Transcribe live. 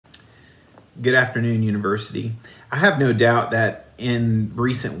Good afternoon, University. I have no doubt that in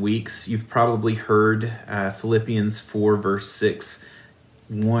recent weeks you've probably heard Philippians 4 verse 6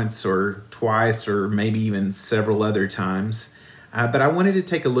 once or twice or maybe even several other times. But I wanted to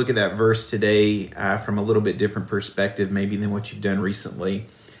take a look at that verse today from a little bit different perspective maybe than what you've done recently.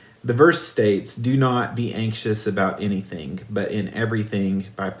 The verse states, "Do not be anxious about anything, but in everything,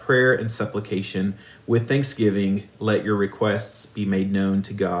 by prayer and supplication, with thanksgiving, let your requests be made known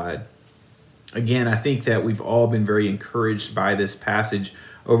to God." Again, I think that we've all been very encouraged by this passage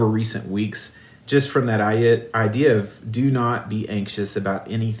over recent weeks, just from that idea of do not be anxious about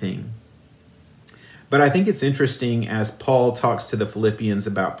anything. But I think it's interesting as Paul talks to the Philippians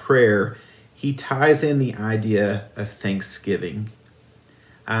about prayer, he ties in the idea of thanksgiving.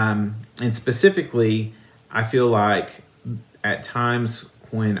 And specifically, I feel like at times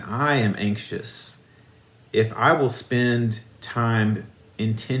when I am anxious, if I will spend time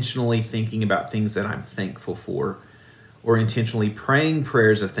intentionally thinking about things that I'm thankful for, or intentionally praying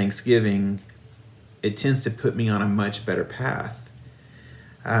prayers of thanksgiving, it tends to put me on a much better path.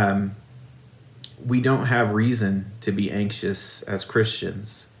 We don't have reason to be anxious as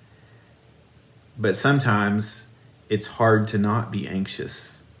Christians, but sometimes it's hard to not be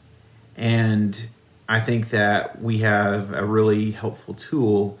anxious. And I think that we have a really helpful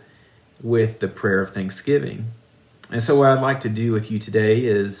tool with the prayer of thanksgiving. And so what I'd like to do with you today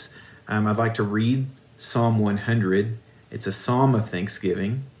is I'd like to read Psalm 100. It's a psalm of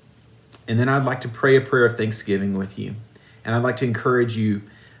thanksgiving. And then I'd like to pray a prayer of thanksgiving with you. And I'd like to encourage you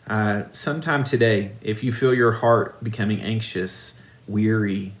sometime today, if you feel your heart becoming anxious,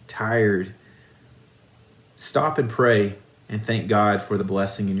 weary, tired, stop and pray and thank God for the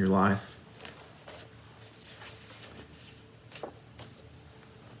blessing in your life.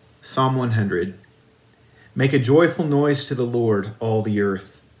 Psalm 100. Make a joyful noise to the Lord, all the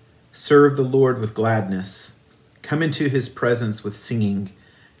earth. Serve the Lord with gladness. Come into his presence with singing.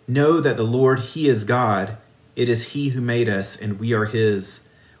 Know that the Lord, he is God. It is he who made us, and we are his.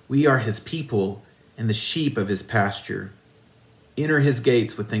 We are his people and the sheep of his pasture. Enter his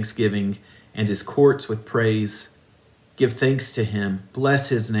gates with thanksgiving and his courts with praise. Give thanks to him. Bless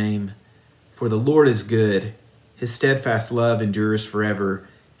his name. For the Lord is good. His steadfast love endures forever,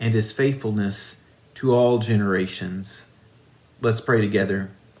 and his faithfulness to all generations. Let's pray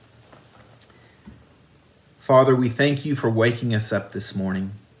together. Father, we thank you for waking us up this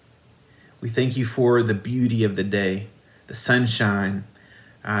morning. We thank you for the beauty of the day, the sunshine,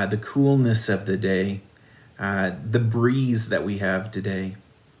 the coolness of the day, the breeze that we have today.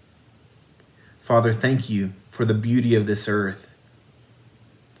 Father, thank you for the beauty of this earth.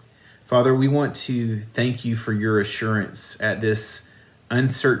 Father, we want to thank you for your assurance at this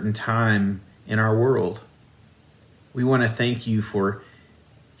uncertain time in our world. We want to thank you for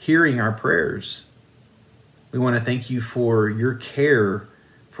hearing our prayers. We want to thank you for your care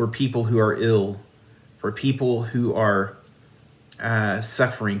for people who are ill, for people who are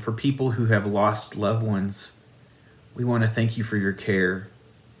suffering, for people who have lost loved ones. We want to thank you for your care.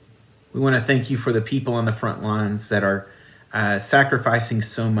 We want to thank you for the people on the front lines that are sacrificing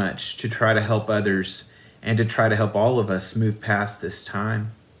so much to try to help others and to try to help all of us move past this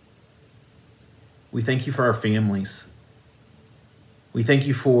time. We thank you for our families. We thank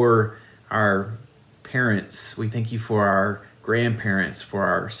you for our parents. We thank you for our grandparents, for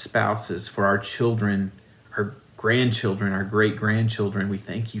our spouses, for our children, our grandchildren, our great-grandchildren. We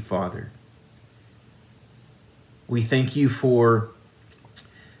thank you, Father. We thank you for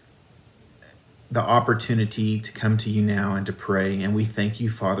the opportunity to come to you now and to pray. And we thank you,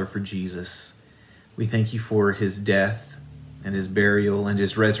 Father, for Jesus. We thank you for his death and his burial and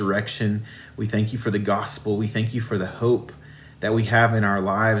his resurrection. We thank you for the gospel. We thank you for the hope that we have in our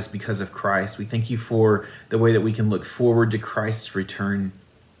lives because of Christ. We thank you for the way that we can look forward to Christ's return.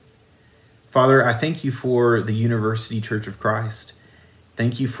 Father, I thank you for the University Church of Christ.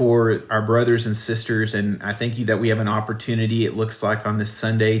 Thank you for our brothers and sisters, and I thank you that we have an opportunity, it looks like on this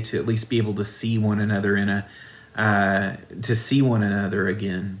Sunday, to at least be able to see one another again.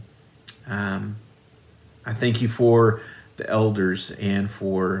 I thank you for the elders and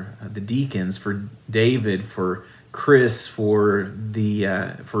for the deacons, for David, for Chris, for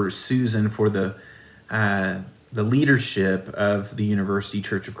Susan, for the leadership of the University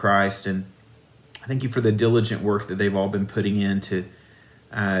Church of Christ, and I thank you for the diligent work that they've all been putting in to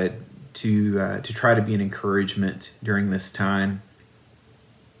try to be an encouragement during this time.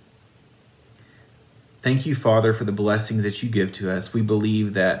 Thank you, Father, for the blessings that you give to us. We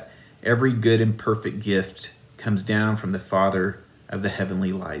believe that every good and perfect gift comes down from the Father of the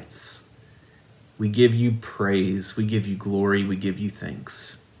heavenly lights. We give you praise, we give you glory, we give you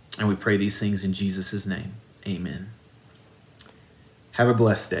thanks. And we pray these things in Jesus' name. Amen. Have a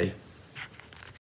blessed day.